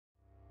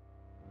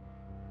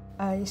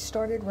I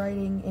started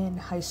writing in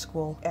high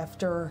school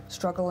after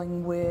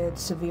struggling with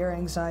severe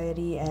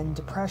anxiety and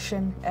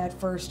depression. At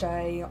first,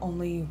 I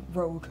only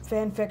wrote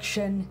fan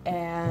fiction,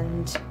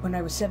 and when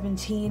I was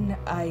 17,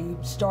 I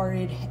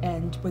started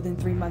and within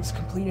 3 months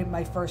completed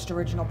my first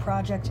original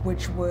project,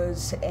 which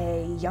was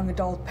a young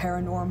adult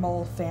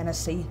paranormal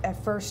fantasy.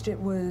 At first, it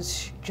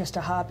was just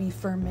a hobby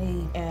for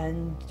me,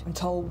 and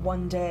until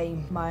one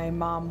day, my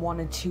mom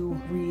wanted to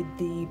read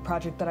the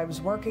project that I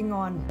was working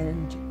on,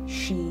 and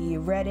she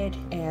read it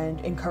and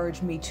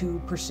encouraged me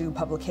to pursue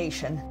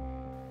publication.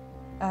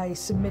 I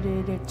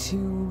submitted it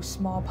to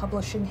small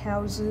publishing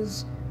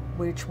houses,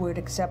 which would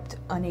accept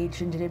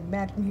unagented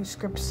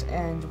manuscripts,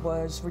 and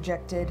was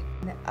rejected.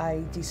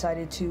 I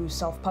decided to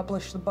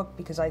self-publish the book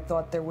because I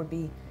thought there would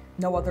be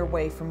no other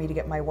way for me to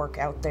get my work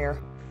out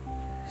there.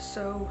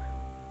 So,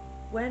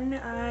 when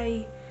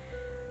I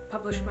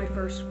published my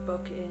first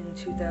book in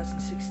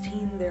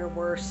 2016, there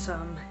were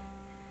some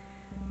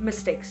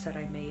mistakes that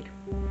I made.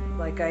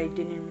 Like, I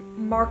didn't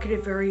market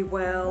it very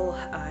well.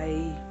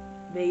 I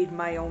made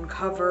my own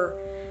cover.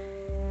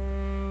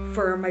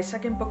 For my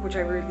second book, which I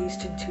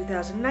released in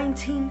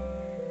 2019,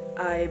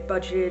 I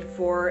budgeted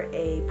for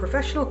a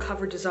professional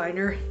cover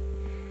designer,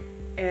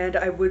 and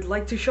I would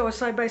like to show a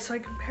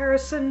side-by-side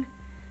comparison.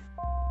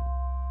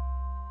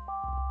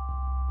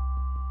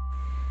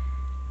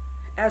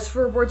 As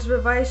for words of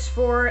advice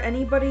for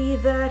anybody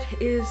that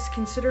is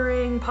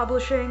considering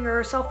publishing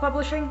or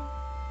self-publishing,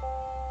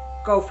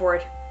 go for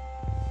it.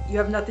 You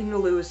have nothing to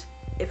lose.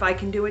 If I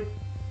can do it,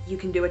 you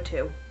can do it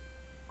too.